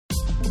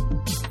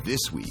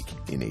This Week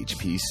in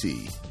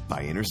HPC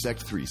by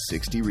Intersect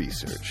 360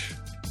 Research.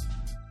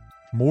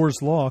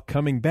 Moore's Law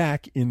coming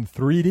back in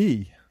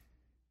 3D.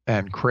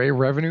 And Cray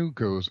revenue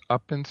goes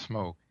up in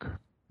smoke.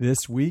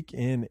 This Week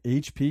in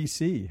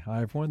HPC.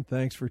 Hi, everyone.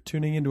 Thanks for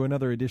tuning into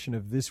another edition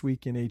of This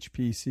Week in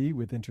HPC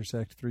with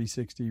Intersect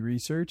 360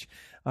 Research.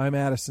 I'm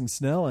Addison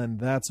Snell, and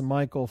that's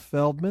Michael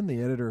Feldman,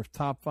 the editor of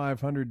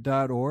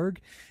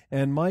Top500.org.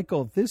 And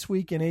Michael, This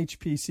Week in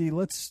HPC,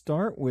 let's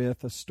start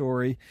with a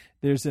story.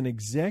 There's an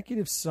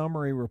executive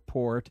summary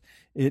report.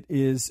 It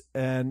is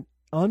an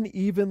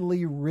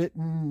unevenly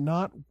written,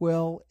 not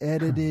well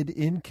edited,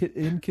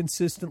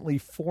 inconsistently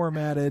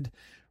formatted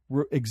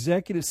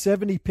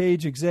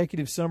 70-page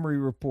executive summary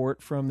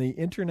report from the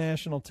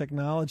International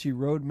Technology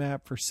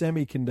Roadmap for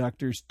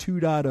Semiconductors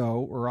 2.0,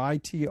 or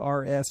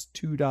ITRS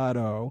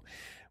 2.0,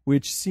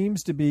 which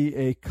seems to be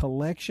a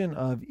collection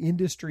of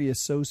industry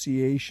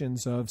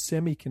associations of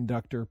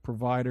semiconductor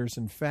providers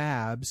and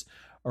fabs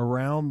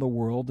around the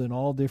world in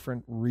all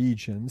different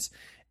regions.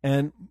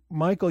 And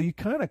Michael, you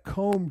kind of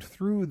combed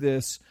through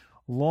this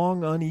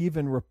long,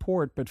 uneven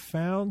report, but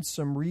found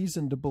some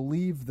reason to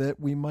believe that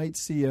we might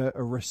see a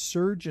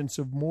resurgence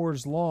of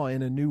Moore's Law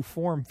in a new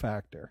form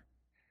factor.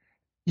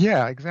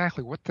 Yeah,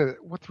 exactly. What the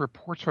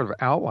report sort of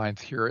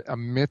outlines here,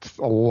 amidst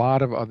a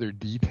lot of other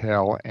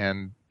detail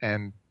and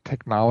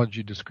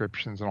technology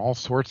descriptions and all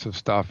sorts of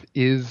stuff,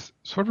 is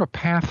sort of a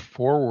path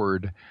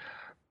forward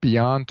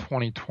beyond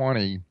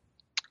 2020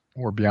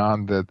 or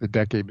beyond the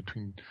decade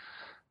between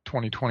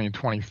 2020 and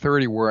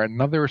 2030, where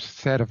another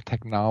set of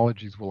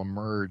technologies will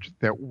emerge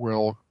that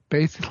will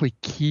basically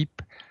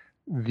keep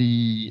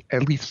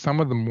at least some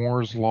of the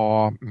Moore's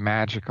Law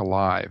magic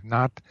alive.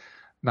 Not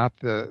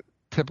the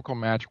typical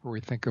magic where we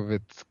think of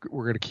it,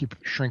 we're going to keep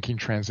shrinking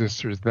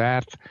transistors.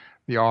 That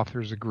the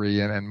authors agree,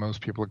 and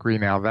most people agree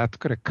now, that's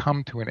going to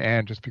come to an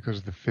end just because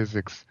of the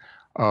physics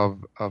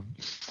of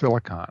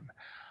silicon.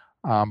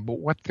 But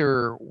what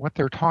they're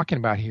talking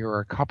about here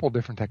are a couple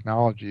different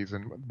technologies,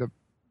 and the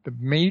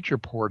major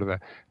part of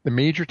the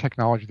major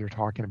technology they're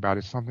talking about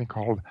is something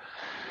called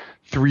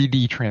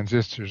 3D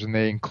transistors, and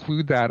they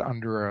include that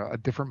under a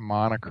different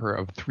moniker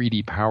of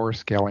 3D power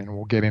scaling, and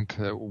we'll get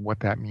into what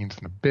that means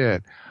in a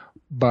bit.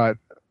 But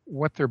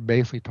what they're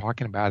basically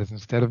talking about is,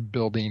 instead of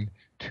building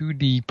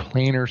 2D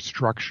planar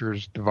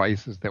structures,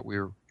 devices that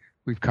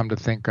we've come to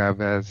think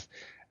of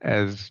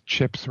as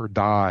chips or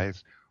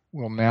dies,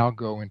 will now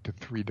go into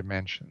 3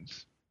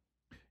 dimensions.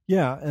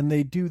 Yeah, and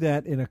they do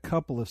that in a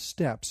couple of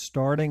steps,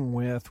 starting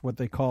with what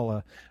they call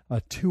a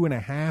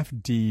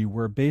 2.5D,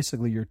 where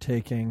basically you're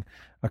taking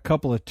a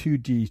couple of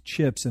 2D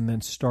chips and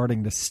then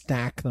starting to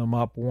stack them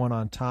up one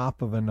on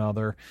top of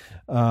another,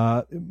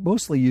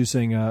 mostly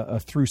using a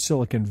through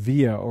silicon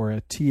via or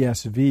a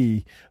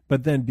TSV,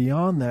 but then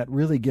beyond that,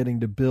 really getting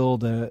to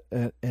build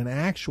an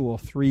actual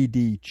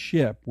 3D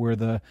chip where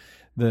the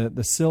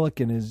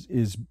silicon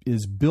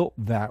is built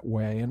that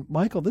way. And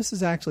Michael, this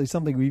is actually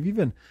something we've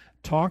even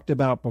talked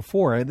about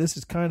before. This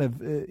is kind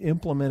of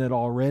implemented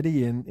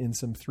already in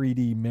some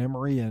 3D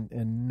memory and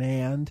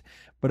NAND.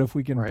 But if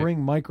we can bring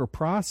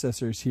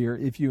microprocessors here,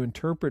 if you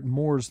interpret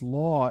Moore's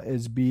Law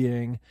as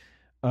being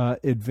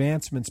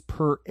advancements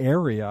per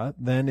area,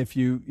 then if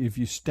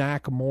you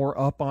stack more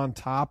up on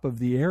top of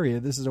the area,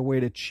 this is a way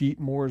to cheat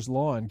Moore's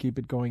Law and keep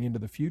it going into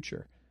the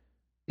future.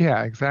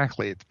 Yeah,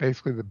 exactly. It's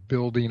basically the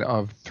building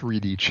of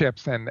 3D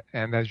chips. And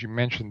as you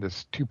mentioned,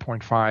 this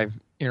 2.5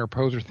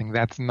 interposer thing,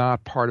 that's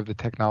not part of the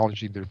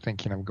technology they're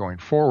thinking of going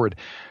forward.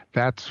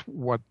 That's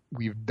what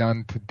we've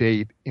done to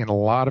date in a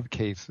lot of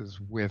cases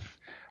with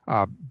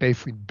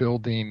basically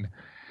building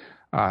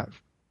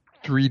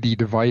 3D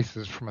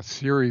devices from a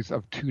series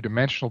of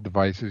 2-dimensional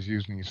devices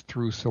using these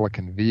through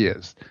silicon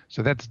vias.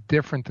 So that's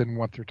different than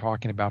what they're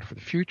talking about for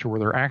the future, where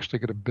they're actually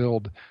going to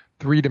build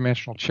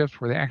 3-dimensional chips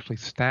where they actually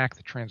stack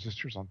the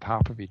transistors on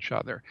top of each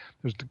other.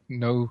 There's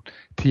no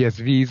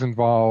TSVs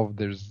involved.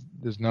 There's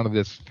none of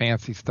this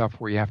fancy stuff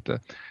where you have to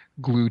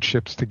glue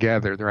chips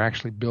together. They're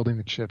actually building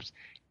the chips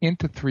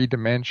into 3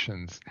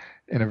 dimensions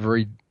in a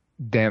very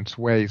dense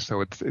way.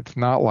 So it's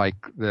not like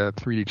the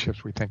 3D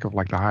chips we think of,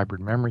 like the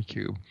hybrid memory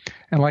cube.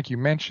 And like you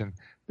mentioned,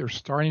 they're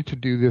starting to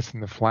do this in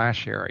the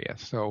flash area.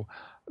 So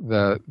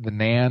the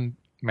NAND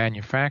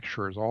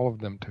manufacturers, all of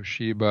them,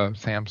 Toshiba,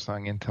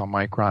 Samsung, Intel,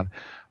 Micron,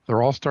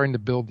 they're all starting to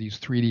build these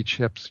 3D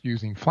chips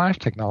using flash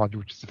technology,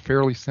 which is a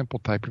fairly simple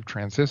type of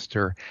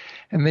transistor.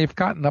 And they've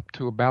gotten up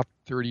to about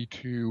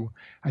 32,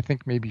 I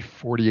think maybe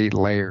 48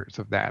 layers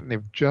of that. And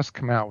they've just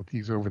come out with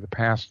these over the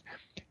past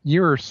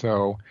year or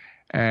so,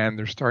 and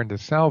they're starting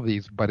to sell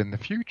these. But in the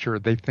future,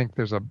 they think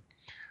there's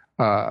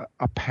a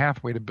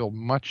pathway to build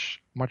much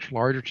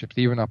larger chips,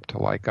 even up to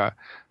like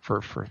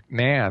for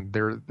NAND.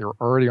 They're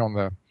already on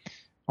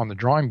the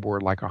drawing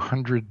board, like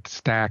 100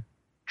 stack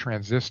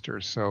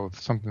transistors. So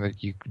it's something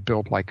that you could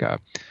build like a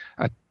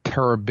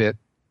terabit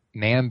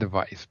NAND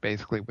device,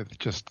 basically, with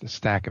just a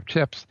stack of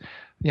chips.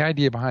 The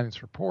idea behind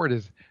this report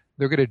is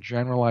they're going to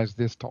generalize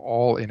this to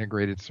all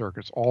integrated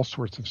circuits, all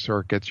sorts of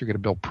circuits. You're going to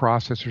build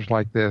processors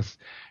like this.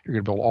 You're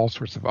going to build all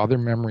sorts of other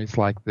memories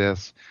like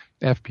this.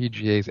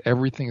 FPGAs,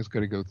 everything is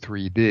going to go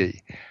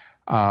 3D.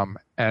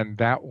 And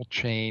that will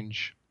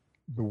change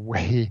the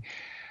way,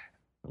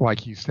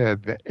 like you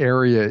said, the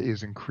area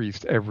is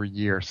increased every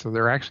year. So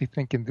they're actually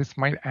thinking this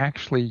might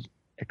actually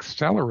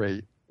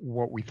accelerate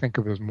what we think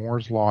of as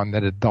Moore's law, and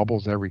that it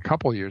doubles every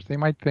couple of years.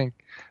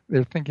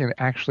 They're thinking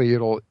actually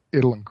it'll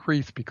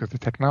increase because the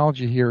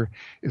technology here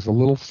is a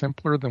little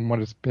simpler than what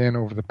it's been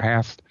over the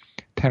past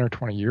 10 or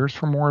 20 years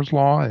for Moore's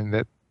law, and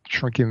that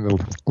shrinking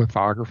the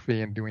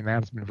lithography and doing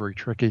that has been very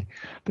tricky.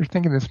 They're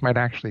thinking this might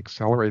actually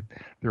accelerate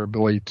their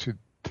ability to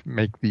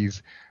make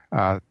these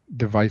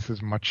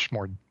devices much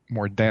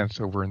more dense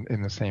over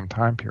in the same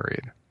time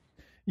period.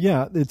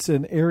 Yeah, it's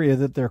an area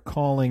that they're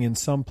calling in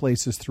some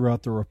places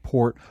throughout the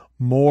report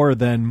more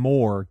than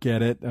Moore.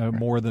 Get it?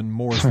 More than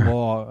Moore's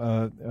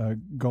law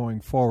going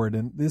forward.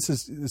 And this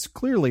is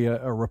clearly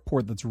a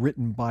report that's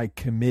written by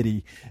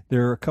committee.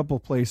 There are a couple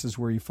of places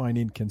where you find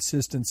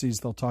inconsistencies.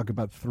 They'll talk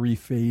about 3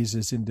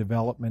 phases in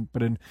development,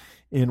 but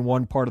in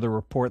one part of the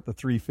report, the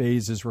 3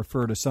 phases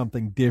refer to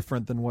something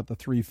different than what the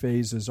 3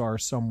 phases are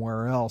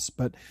somewhere else.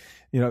 But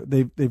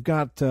they've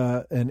got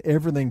an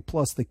everything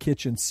plus the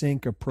kitchen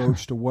sink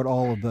approach to what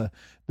all of the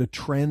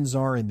trends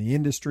are in the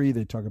industry.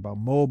 They talk about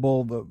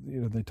mobile,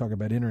 they talk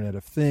about Internet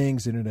of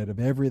Things, Internet of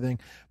Everything.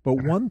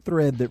 But one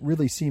thread that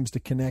really seems to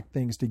connect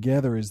things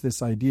together is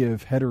this idea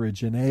of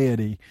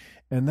heterogeneity,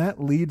 and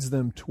that leads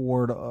them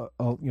toward a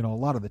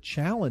lot of the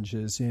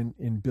challenges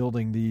in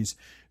building these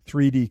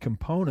 3D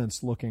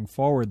components looking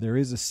forward. There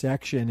is a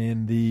section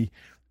in the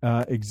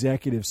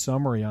executive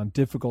summary on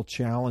difficult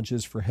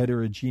challenges for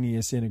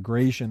heterogeneous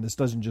integration. This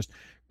doesn't just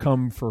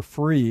come for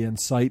free, and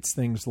cites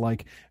things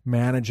like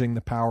managing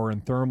the power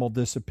and thermal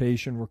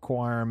dissipation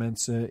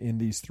requirements in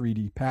these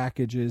 3D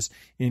packages,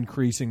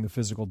 increasing the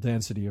physical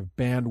density of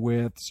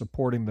bandwidth,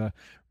 supporting the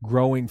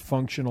growing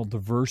functional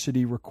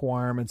diversity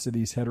requirements of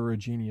these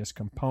heterogeneous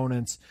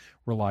components,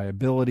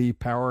 reliability,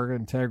 power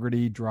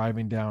integrity,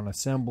 driving down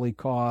assembly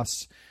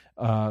costs,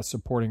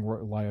 supporting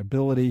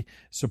reliability,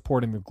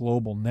 supporting the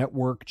global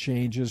network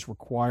changes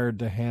required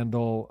to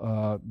handle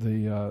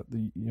the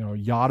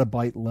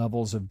yottabyte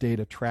levels of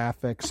data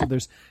traffic. So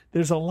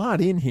there's a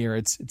lot in here.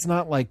 It's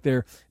not like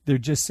they're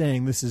just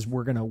saying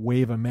we're going to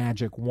wave a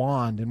magic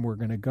wand and we're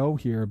going to go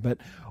here. But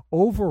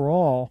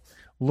overall,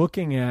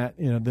 looking at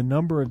the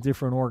number of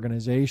different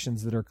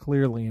organizations that are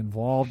clearly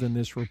involved in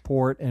this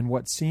report, and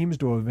what seems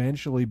to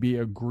eventually be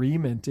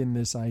agreement in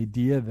this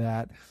idea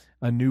that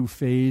a new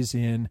phase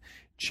in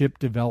chip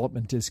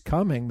development is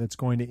coming that's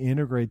going to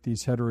integrate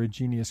these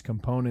heterogeneous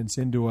components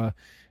into a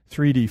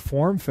 3D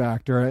form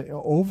factor.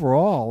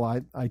 Overall,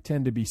 I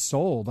tend to be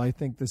sold. I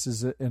think this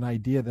is an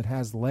idea that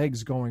has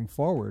legs going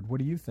forward. What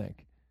do you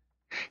think?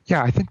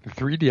 Yeah, I think the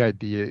 3D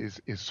idea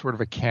is sort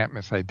of a can't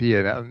miss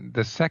idea. Now,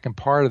 the second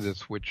part of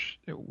this, which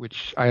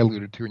I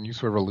alluded to and you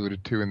sort of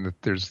alluded to, and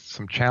that there's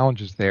some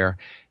challenges there,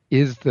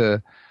 is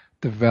the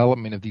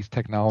development of these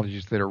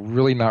technologies that are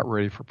really not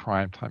ready for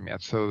prime time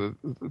yet. So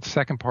the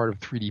second part of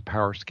 3D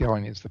power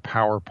scaling is the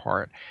power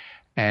part.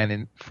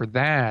 And for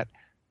that,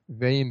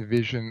 they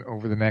envision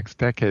over the next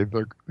decade,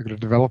 they're going to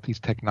develop these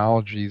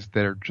technologies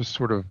that are just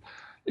sort of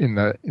in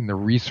the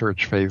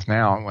research phase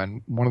now.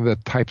 And one of the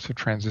types of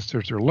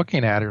transistors they're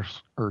looking at are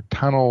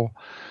tunnel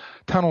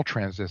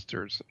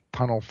transistors,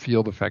 tunnel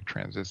field effect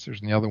transistors,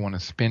 and the other one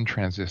is spin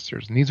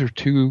transistors. And these are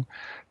 2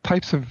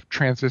 types of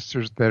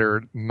transistors that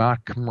are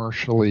not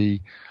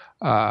commercially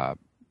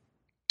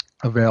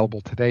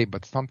available today,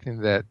 but something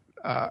that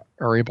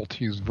are able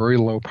to use very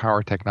low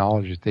power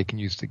technologies. They can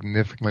use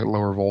significantly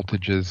lower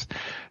voltages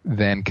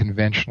than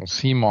conventional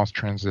CMOS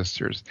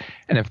transistors.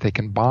 And if they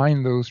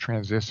combine those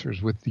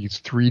transistors with these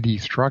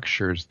 3D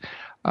structures,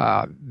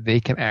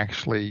 they can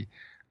actually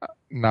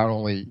not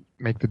only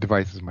make the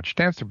devices much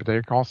denser, but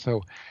they can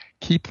also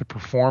keep the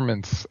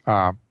performance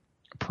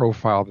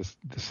profile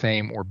the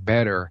same or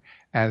better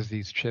as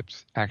these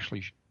chips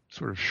actually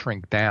sort of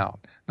shrink down.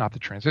 Not the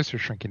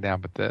transistors shrinking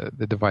down, but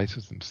the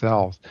devices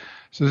themselves.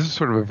 So this is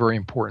sort of a very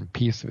important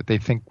piece of it. They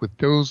think with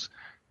those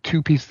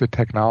 2 pieces of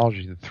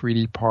technology, the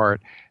 3D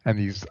part and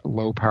these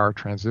low power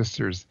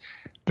transistors,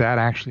 that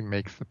actually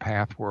makes the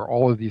path where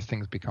all of these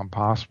things become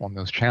possible, and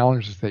those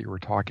challenges that you were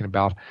talking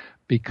about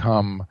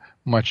become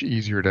much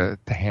easier to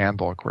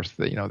handle. Of course,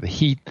 the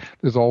heat,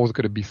 there's always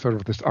going to be sort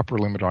of this upper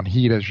limit on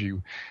heat as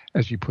you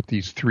put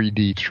these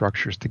 3D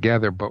structures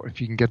together. But if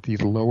you can get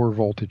these lower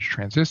voltage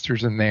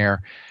transistors in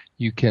there,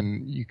 you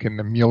can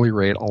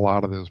ameliorate a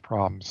lot of those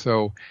problems.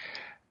 So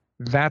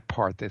that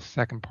part, the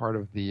second part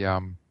of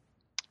the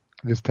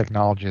this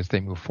technology as they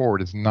move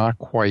forward is not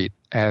quite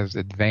as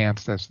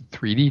advanced as the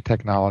 3D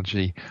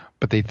technology,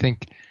 but they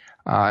think,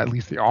 at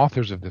least the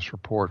authors of this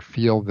report,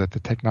 feel that the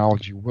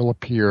technology will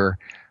appear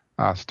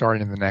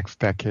starting in the next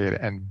decade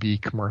and be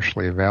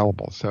commercially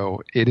available.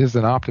 So it is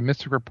an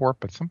optimistic report,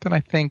 but something I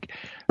think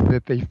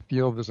that they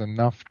feel there's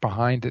enough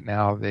behind it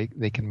now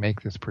they can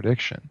make this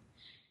prediction.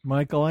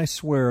 Michael, I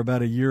swear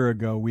about a year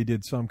ago we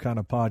did some kind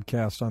of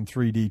podcast on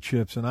 3D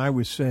chips, and I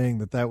was saying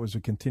that was a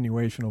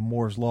continuation of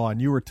Moore's Law,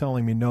 and you were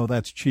telling me, no,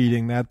 that's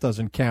cheating, that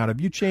doesn't count. Have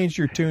you changed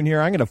your tune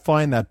here? I'm going to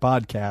find that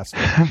podcast.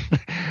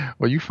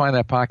 Well, you find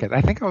that podcast.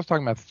 I think I was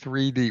talking about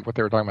 3D, what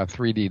they were talking about,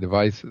 3D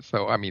devices.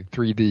 So, I mean,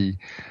 3D,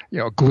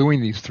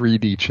 gluing these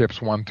 3D chips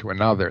one to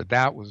another,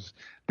 that was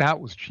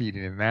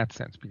cheating in that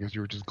sense, because you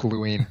were just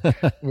gluing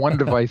one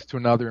device to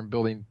another and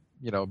building,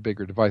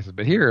 bigger devices.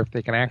 But here, if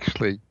they can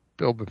actually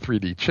build the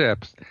 3D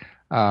chips,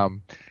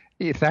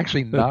 it's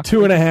actually not.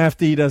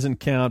 2.5D doesn't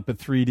count, but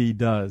 3D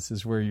does,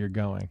 is where you're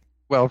going.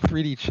 Well,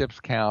 3D chips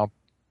count.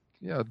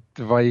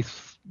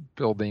 Device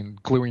building,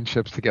 gluing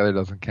chips together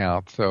doesn't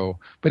count. So,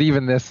 but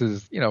even this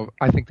is,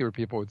 I think there were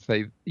people who would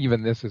say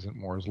even this isn't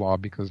Moore's Law,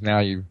 because now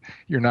you're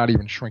not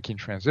even shrinking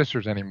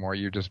transistors anymore.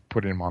 You're just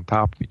putting them on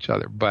top of each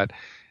other. But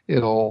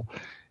it'll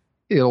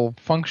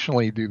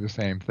functionally do the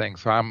same thing.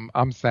 So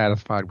I'm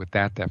satisfied with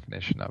that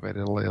definition of it.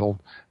 It'll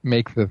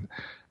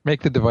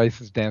make the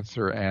devices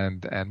denser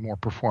and more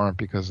performant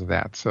because of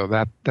that. So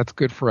that's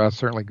good for us,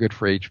 certainly good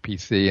for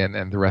HPC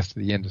and the rest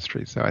of the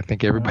industry. So I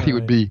think everybody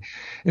would be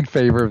in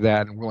favor of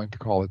that and willing to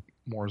call it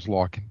Moore's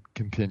Law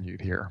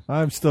continued here.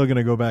 I'm still going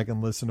to go back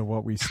and listen to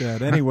what we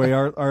said. Anyway,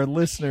 our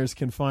listeners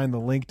can find the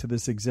link to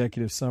this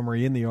executive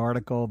summary in the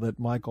article that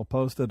Michael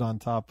posted on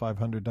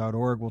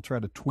top500.org. We'll try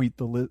to tweet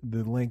the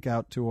link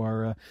out to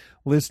our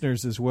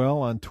listeners as well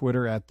on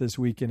Twitter at This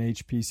Week in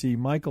HPC.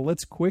 Michael,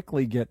 let's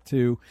quickly get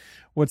to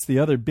what's the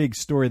other big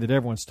story that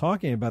everyone's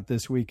talking about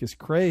this week. Is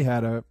Cray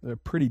had a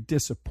pretty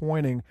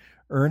disappointing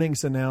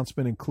earnings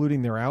announcement,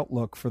 including their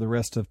outlook for the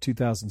rest of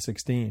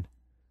 2016.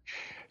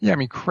 Yeah, I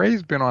mean,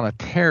 Cray's been on a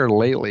tear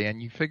lately,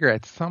 and you figure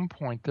at some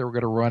point they were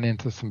going to run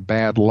into some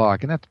bad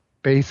luck, and that's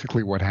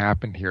basically what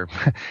happened here.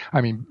 I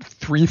mean,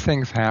 three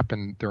things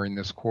happened during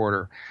this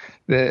quarter.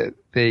 They're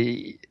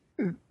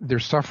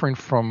suffering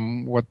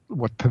from what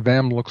to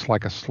them looks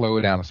like a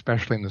slowdown,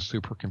 especially in the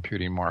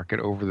supercomputing market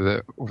over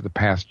the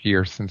past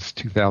year since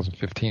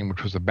 2015,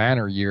 which was a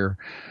banner year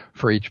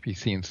for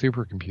HPC and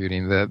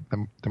supercomputing.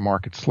 The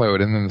market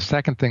slowed, and then the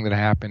second thing that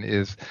happened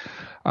is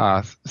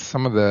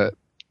some of the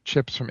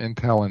chips from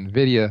Intel and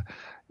NVIDIA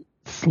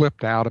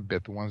slipped out a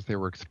bit, the ones they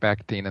were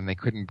expecting, and they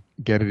couldn't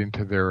get it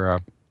into their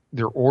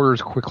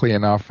orders quickly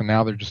enough, and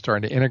now they're just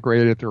starting to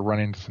integrate it. They're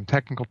running into some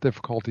technical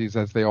difficulties,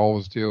 as they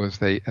always do, as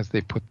they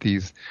put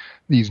these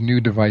new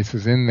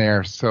devices in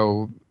there.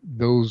 So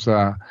those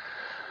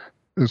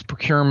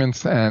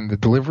procurements and the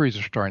deliveries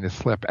are starting to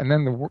slip. And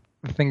then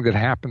the thing that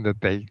happened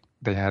that they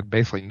had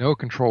basically no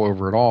control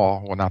over at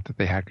all. Well, not that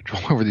they had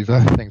control over these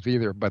other things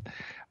either, but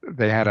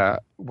they had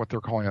what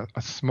they're calling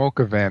a smoke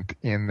event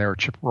in their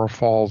Chippewa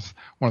Falls,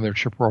 one of their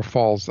Chippewa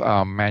Falls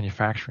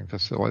manufacturing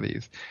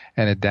facilities,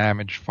 and it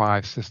damaged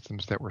 5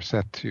 systems that were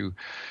set to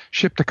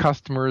ship to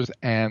customers.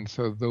 And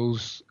so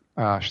those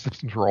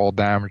systems were all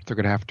damaged. They're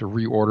going to have to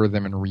reorder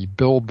them and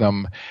rebuild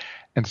them.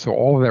 And so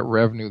all of that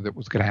revenue that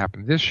was going to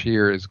happen this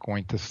year is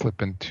going to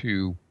slip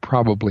into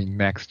probably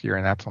next year,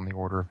 and that's on the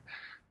order of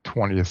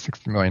 20 to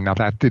 60 million. Now,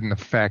 that didn't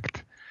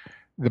affect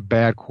the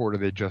bad quarter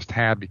they just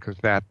had, because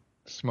that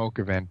smoke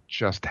event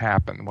just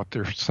happened. What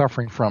they're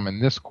suffering from in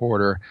this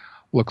quarter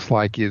looks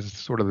like is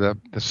sort of the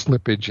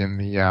slippage in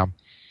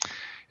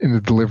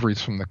the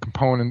deliveries from the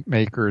component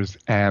makers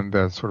and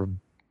the sort of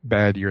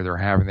bad year they're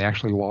having. They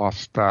actually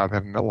lost they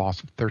had a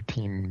loss of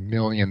 13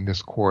 million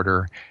this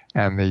quarter,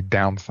 and they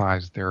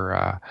downsized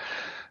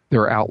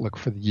their outlook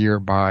for the year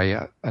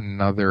by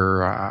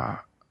another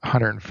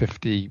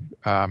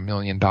 $150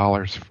 million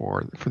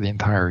for the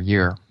entire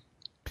year.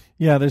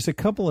 Yeah, there's a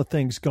couple of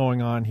things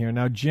going on here.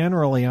 Now,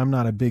 generally, I'm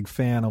not a big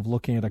fan of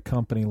looking at a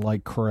company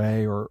like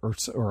Cray or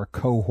a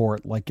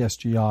cohort like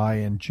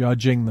SGI and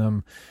judging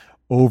them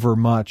over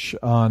much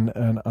on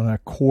a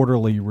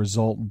quarterly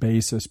result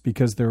basis,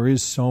 because there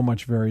is so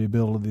much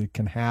variability that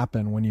can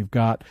happen when you've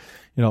got,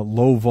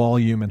 low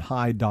volume and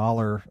high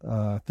dollar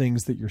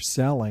things that you're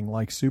selling,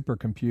 like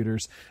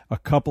supercomputers. A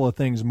couple of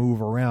things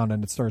move around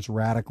and it starts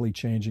radically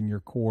changing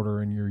your quarter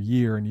and your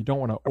year, and you don't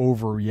want to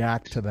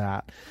overreact to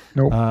that.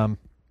 Nope.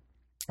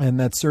 And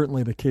that's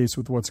certainly the case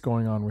with what's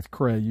going on with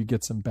Cray. You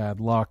get some bad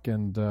luck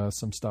and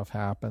some stuff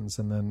happens,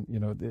 and then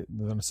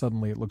then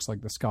suddenly it looks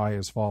like the sky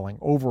is falling.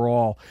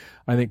 Overall,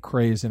 I think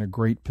Cray is in a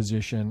great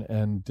position,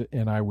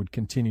 and I would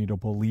continue to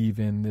believe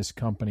in this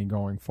company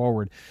going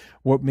forward.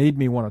 What made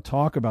me want to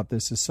talk about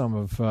this is some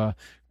of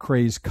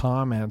Cray's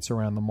comments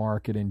around the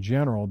market in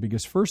general,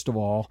 because first of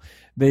all,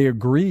 they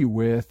agree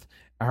with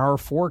our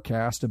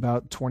forecast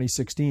about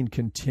 2016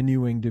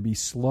 continuing to be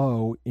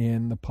slow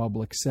in the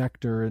public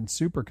sector and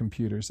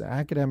supercomputers.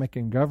 Academic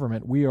and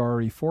government, we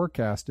already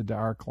forecasted to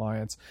our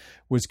clients,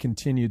 was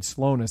continued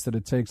slowness, that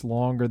it takes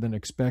longer than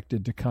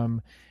expected to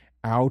come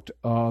out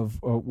of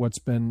what's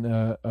been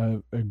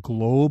a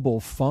global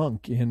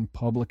funk in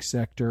public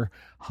sector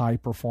high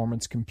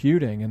performance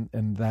computing,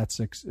 and that's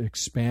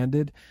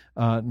expanded.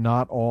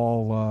 Not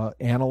all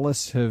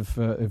analysts have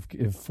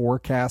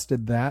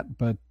forecasted that,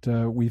 but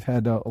we've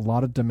had a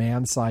lot of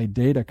demand side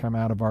data come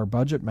out of our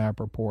budget map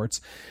reports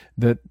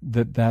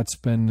that's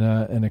been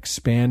an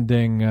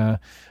expanding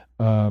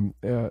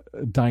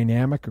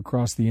dynamic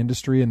across the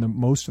industry, and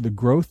most of the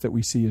growth that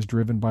we see is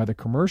driven by the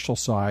commercial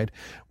side,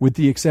 with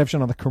the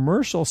exception on the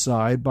commercial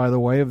side, by the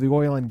way, of the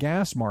oil and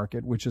gas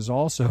market, which has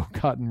also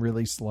gotten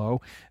really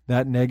slow.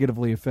 That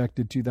negatively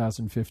affected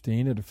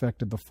 2015. It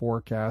affected the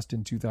forecast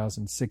in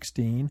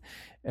 2016,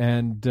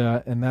 and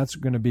that's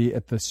going to be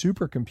at the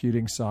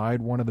supercomputing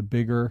side one of the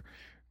bigger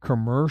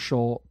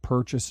commercial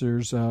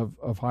purchasers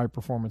of high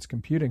performance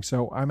computing.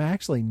 So I'm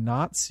actually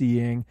not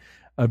seeing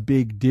a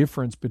big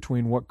difference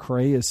between what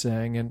Cray is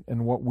saying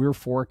and what we're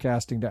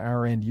forecasting to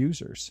our end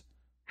users.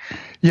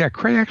 Yeah,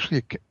 Cray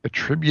actually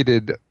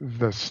attributed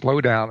the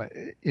slowdown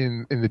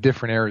in the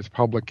different areas,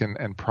 public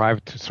and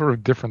private, to sort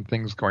of different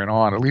things going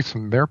on. At least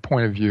from their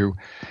point of view,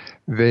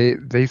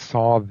 they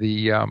saw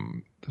the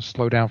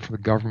slowdown for the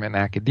government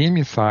and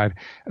academia side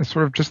as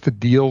sort of just the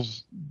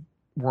deals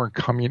weren't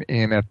coming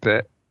in at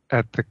the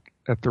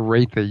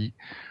rate they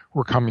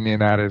were coming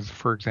in at. As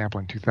for example,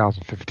 in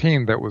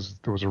 2015, there was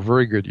a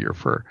very good year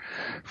for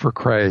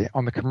Cray.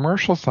 On the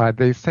commercial side,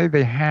 they say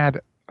they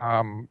had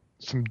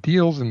some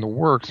deals in the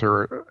works,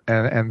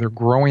 and they're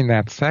growing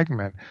that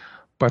segment,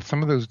 but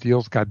some of those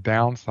deals got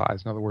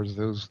downsized. In other words,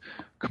 those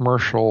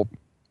commercial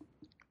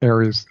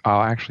areas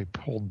actually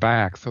pulled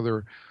back. So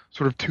they're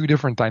sort of two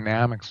different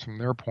dynamics from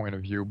their point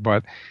of view.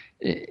 But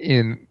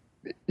in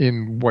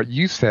what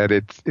you said,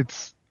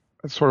 it's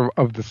sort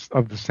of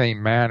the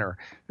same manner.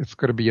 It's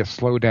going to be a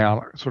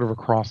slowdown sort of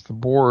across the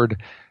board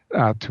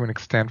to an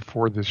extent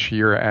for this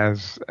year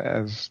as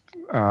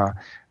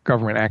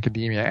government,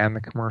 academia, and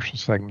the commercial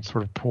segment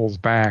sort of pulls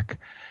back.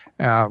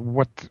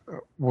 What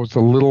was a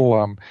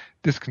little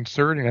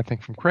disconcerting, I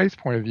think, from Cray's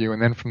point of view,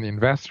 and then from the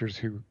investors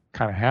who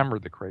kind of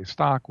hammered the Cray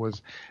stock,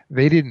 was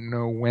they didn't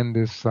know when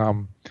this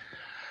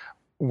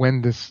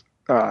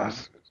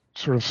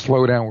sort of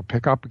slowdown would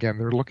pick up again.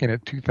 They're looking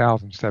at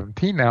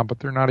 2017 now, but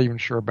they're not even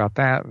sure about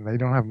that, and they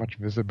don't have much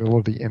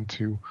visibility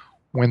into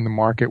when the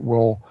market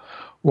will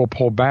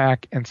pull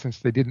back. And since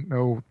they didn't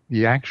know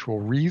the actual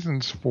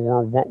reasons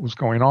for what was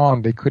going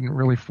on, they couldn't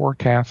really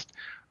forecast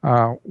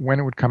when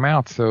it would come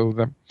out. So,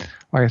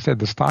 like I said,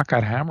 the stock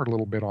got hammered a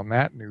little bit on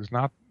that news,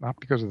 not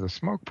because of the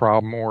smoke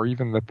problem or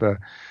even that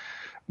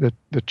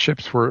the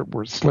chips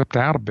were slipped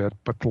out a bit,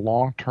 but the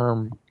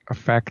long-term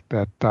effect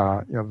that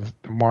the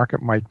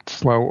market might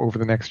slow over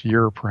the next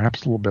year or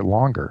perhaps a little bit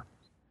longer.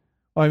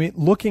 I mean,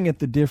 looking at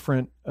the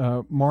different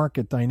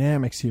market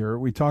dynamics here,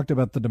 we talked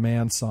about the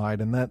demand side,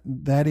 and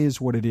that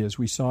is what it is.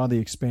 We saw the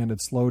expanded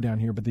slowdown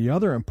here, but the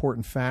other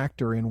important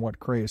factor in what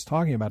Cray is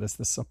talking about is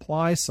the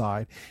supply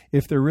side.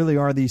 If there really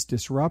are these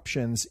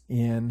disruptions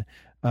in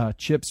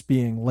chips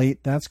being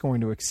late, that's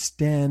going to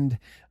extend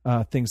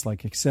things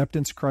like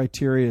acceptance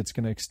criteria. It's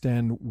going to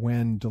extend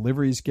when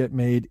deliveries get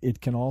made.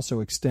 It can also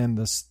extend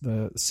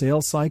the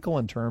sales cycle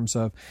in terms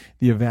of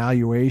the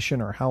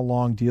evaluation or how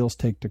long deals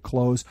take to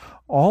close.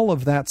 All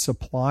of that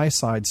supply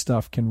side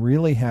stuff can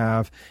really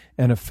have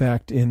an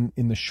effect in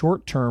the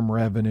short-term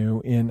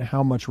revenue, in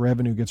how much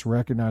revenue gets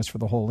recognized for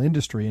the whole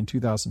industry in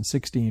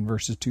 2016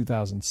 versus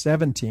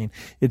 2017.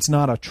 It's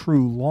not a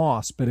true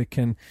loss, but it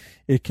can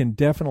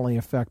definitely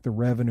affect the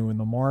revenue in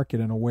the market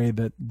in a way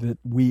that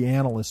we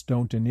analysts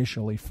don't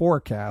initially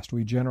forecast.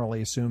 We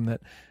generally assume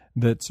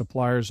that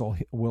suppliers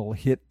will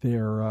hit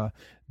their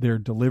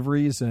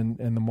deliveries and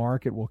the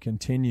market will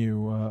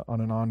continue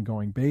on an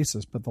ongoing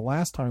basis. But the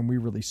last time we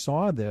really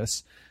saw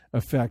this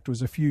effect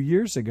was a few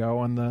years ago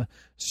on the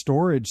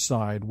storage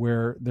side,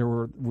 where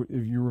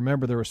if you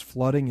remember, there was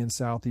flooding in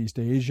Southeast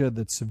Asia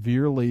that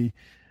severely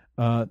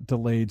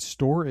delayed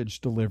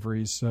storage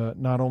deliveries,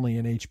 not only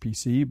in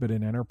HPC but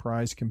in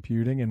enterprise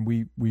computing, and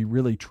we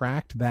really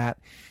tracked that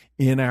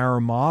in our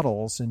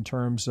models in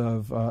terms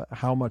of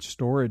how much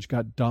storage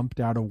got dumped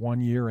out of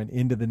one year and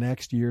into the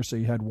next year. So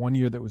you had one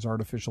year that was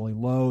artificially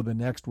low, the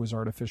next was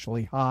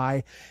artificially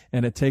high,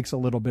 and it takes a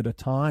little bit of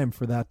time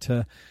for that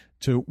to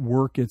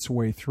work its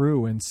way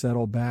through and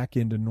settle back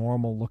into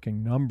normal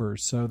looking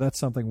numbers. So that's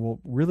something we'll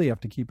really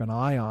have to keep an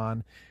eye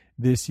on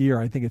this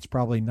year. I think it's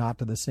probably not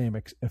to the same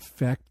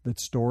effect that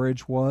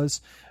storage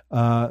was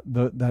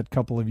that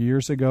couple of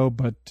years ago,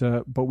 but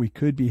we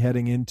could be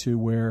heading into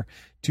where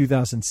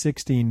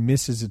 2016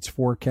 misses its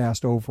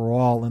forecast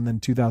overall, and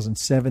then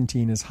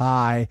 2017 is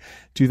high.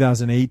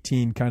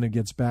 2018 kind of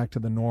gets back to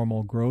the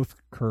normal growth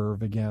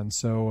curve again.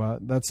 So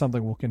that's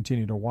something we'll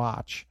continue to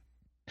watch.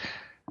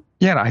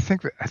 Yeah, and I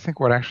think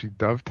what actually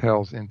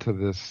dovetails into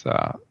this,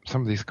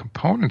 some of these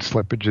component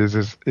slippages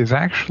is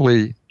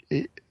actually,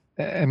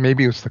 and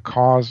maybe it's the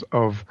cause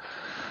of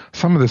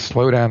some of the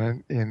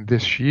slowdown in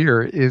this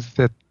year, is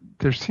that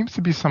there seems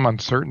to be some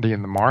uncertainty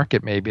in the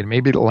market, and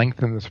maybe it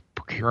lengthens this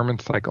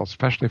procurement cycle,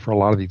 especially for a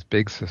lot of these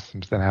big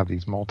systems that have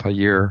these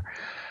multi-year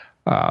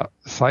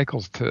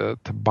cycles to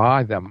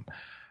buy them,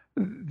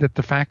 that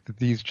the fact that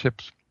these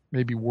chips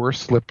maybe were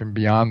slipping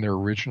beyond their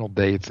original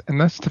dates, and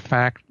that's the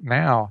fact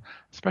now,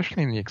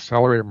 especially in the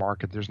accelerator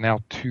market, there's now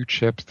two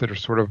chips that are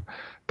sort of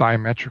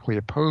diametrically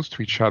opposed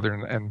to each other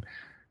and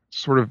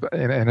sort of,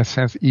 in a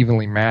sense,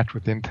 evenly matched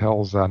with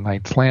Intel's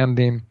Knights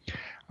Landing,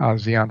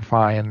 Xeon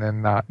Phi, and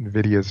then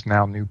NVIDIA's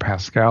now new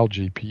Pascal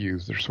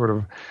GPUs. They're sort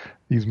of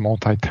these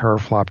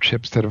multi-teraflop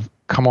chips that have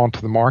come onto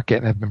the market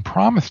and have been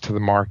promised to the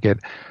market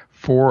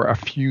for a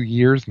few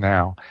years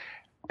now.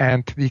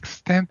 And to the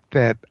extent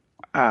that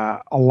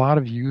a lot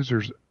of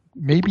users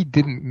maybe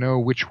didn't know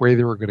which way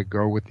they were going to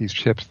go with these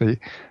chips,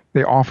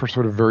 they offer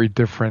sort of very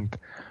different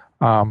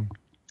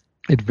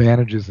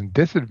advantages and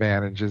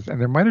disadvantages, and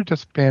there might have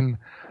just been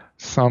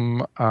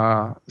some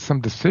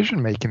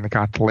decision making that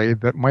got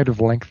delayed that might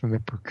have lengthened the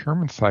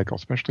procurement cycle,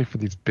 especially for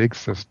these big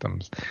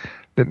systems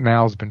that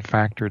now has been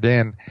factored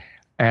in.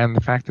 And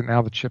the fact that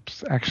now the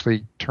chips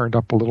actually turned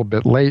up a little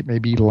bit late,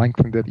 maybe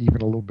lengthened it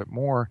even a little bit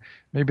more.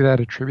 Maybe that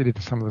attributed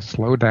to some of the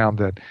slowdown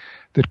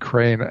that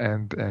Cray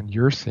and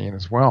you're seeing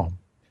as well.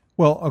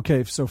 Well,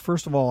 okay, so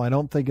first of all, I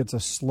don't think it's a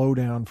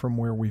slowdown from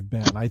where we've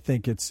been. I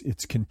think it's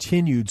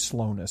continued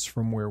slowness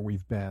from where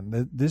we've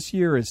been. This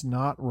year is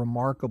not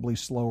remarkably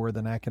slower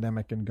than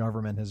academic and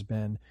government has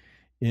been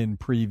in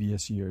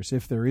previous years.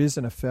 If there is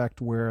an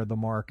effect where the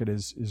market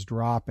is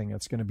dropping,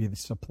 it's going to be the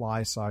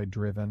supply side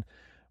driven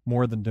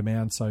more than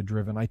demand side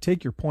driven. I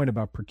take your point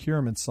about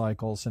procurement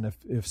cycles, and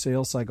if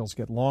sales cycles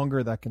get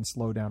longer, that can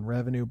slow down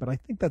revenue, but I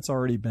think that's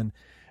already been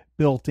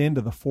built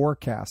into the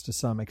forecast to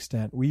some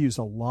extent. We use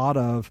a lot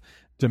of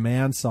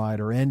demand side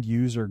or end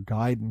user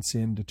guidance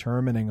in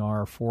determining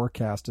our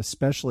forecast,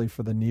 especially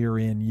for the near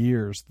in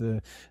years,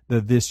 the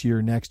this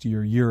year, next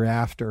year, year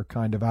after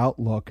kind of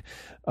outlook,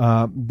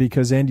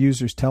 because end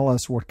users tell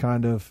us what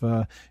kind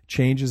of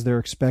changes they're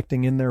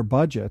expecting in their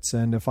budgets.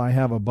 And if I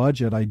have a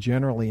budget, I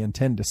generally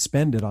intend to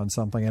spend it on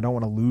something. I don't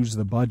want to lose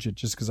the budget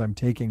just because I'm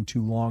taking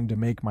too long to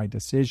make my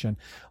decision.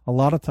 A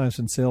lot of times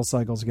when sales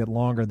cycles get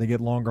longer, they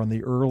get longer on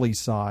the early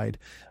side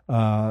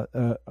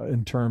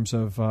in terms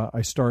of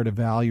I start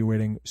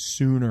evaluating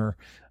sooner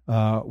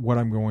what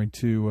I'm going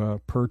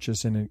to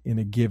purchase in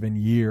a given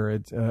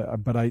year.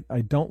 But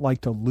I don't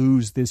like to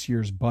lose this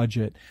year's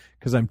budget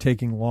because I'm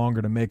taking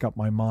longer to make up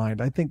my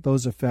mind. I think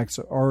those effects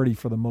already,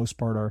 for the most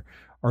part,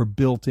 are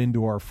built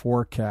into our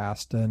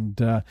forecast. And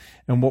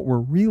what we're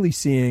really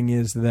seeing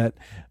is that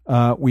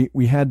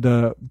we had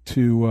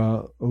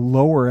to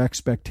lower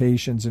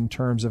expectations in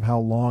terms of how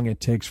long it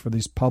takes for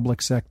these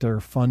public sector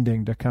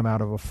funding to come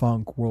out of a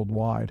funk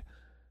worldwide.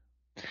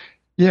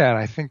 Yeah, and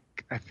I think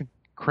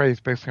Cray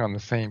is basically on the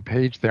same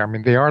page there. I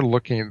mean, they are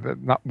looking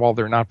at, while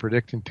they're not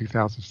predicting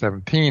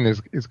 2017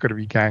 is going to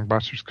be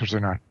gangbusters because they're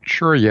not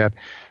sure yet,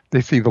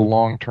 they see the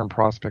long-term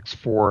prospects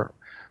for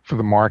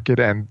the market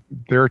and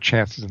their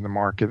chances in the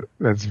market.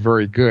 That's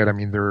very good. I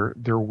mean,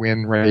 their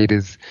win rate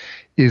is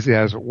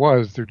as it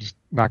was. They're just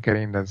not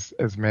getting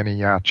as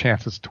many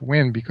chances to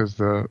win because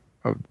they're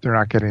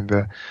not getting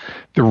the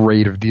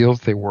rate of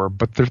deals they were.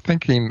 But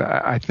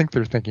I think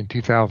they're thinking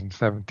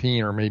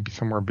 2017 or maybe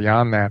somewhere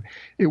beyond that,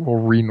 it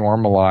will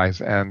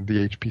renormalize and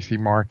the HPC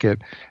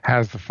market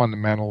has the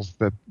fundamentals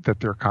that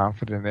they're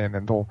confident in,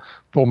 and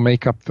they'll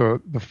make up the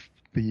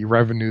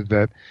revenue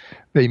that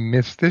they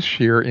missed this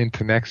year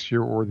into next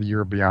year or the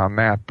year beyond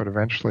that, but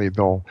eventually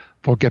they'll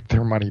get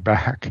their money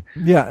back.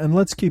 Yeah, and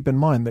let's keep in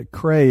mind that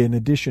Cray, in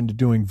addition to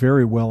doing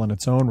very well in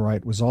its own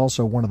right, was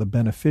also one of the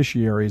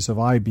beneficiaries of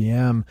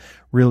IBM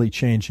really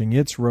changing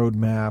its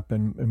roadmap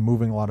and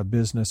moving a lot of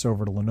business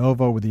over to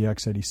Lenovo with the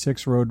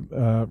x86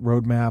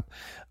 roadmap.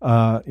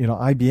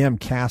 IBM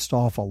cast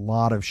off a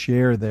lot of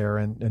share there,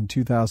 and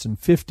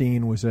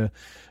 2015 was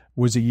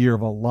a year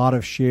of a lot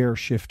of share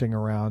shifting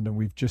around, and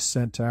we've just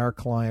sent to our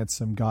clients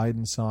some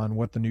guidance on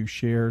what the new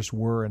shares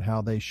were and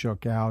how they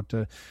shook out.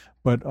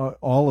 But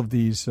all of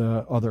these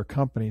other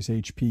companies,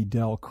 HP,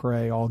 Dell,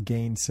 Cray, all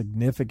gained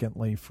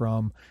significantly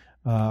from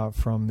the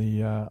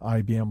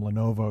IBM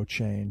Lenovo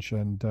change,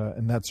 and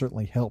that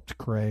certainly helped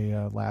Cray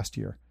last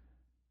year.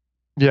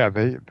 Yeah,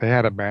 they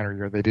had a banner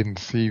year. They didn't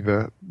see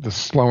the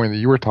slowing that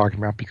you were talking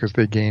about because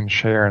they gained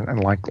share, and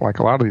like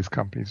a lot of these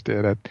companies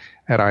did at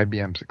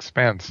IBM's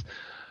expense.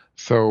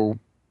 So,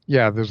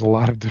 yeah, there's a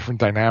lot of different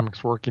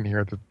dynamics working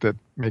here that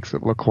makes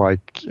it look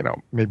like,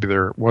 maybe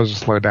there was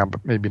a slowdown,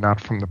 but maybe not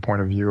from the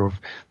point of view of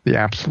the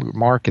absolute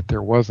market.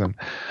 There wasn't.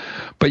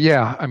 But,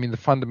 yeah, I mean, the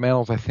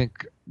fundamentals, I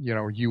think,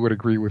 you would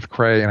agree with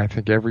Cray, and I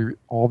think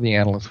all the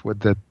analysts would,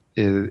 that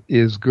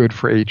is good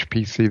for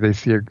HPC. They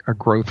see a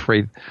growth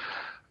rate,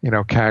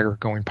 CAGR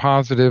going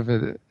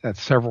positive at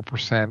several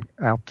percent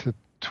out to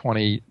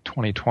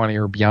 2020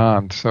 or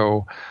beyond.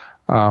 So,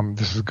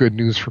 this is good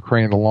news for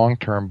Cray in the long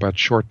term, but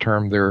short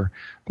term they're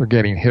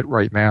getting hit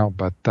right now,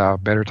 but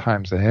better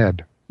times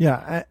ahead.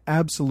 Yeah,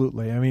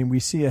 absolutely. I mean, we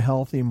see a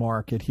healthy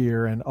market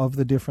here, and of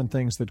the different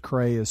things that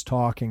Cray is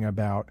talking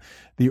about,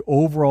 the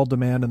overall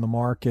demand in the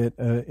market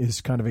is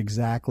kind of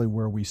exactly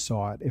where we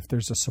saw it. If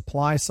there's a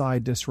supply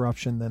side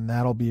disruption, then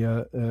that'll be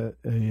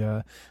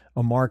a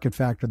a market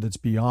factor that's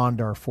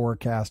beyond our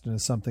forecast and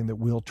is something that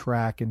we'll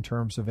track in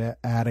terms of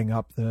adding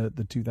up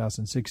the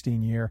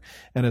 2016 year.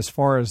 And as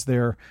far as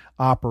their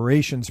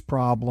operations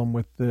problem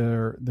with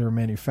their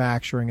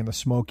manufacturing and the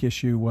smoke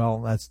issue,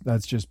 well,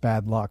 that's just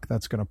bad luck.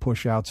 That's going to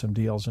push out some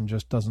deals and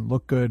just doesn't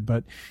look good,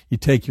 but you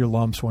take your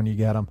lumps when you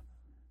get them.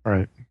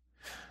 Right.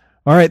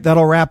 All right,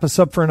 that'll wrap us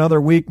up for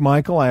another week,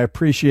 Michael. I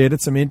appreciate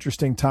it. Some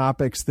interesting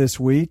topics this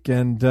week,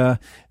 and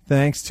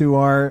thanks to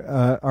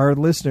our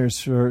listeners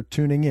for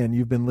tuning in.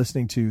 You've been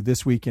listening to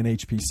This Week in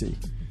HPC.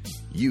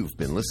 You've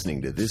been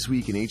listening to This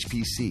Week in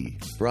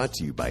HPC, brought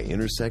to you by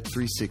Intersect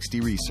 360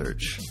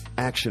 Research,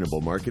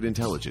 actionable market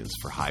intelligence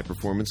for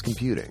high-performance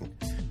computing.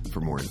 For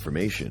more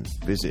information,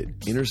 visit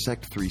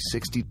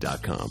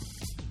intersect360.com.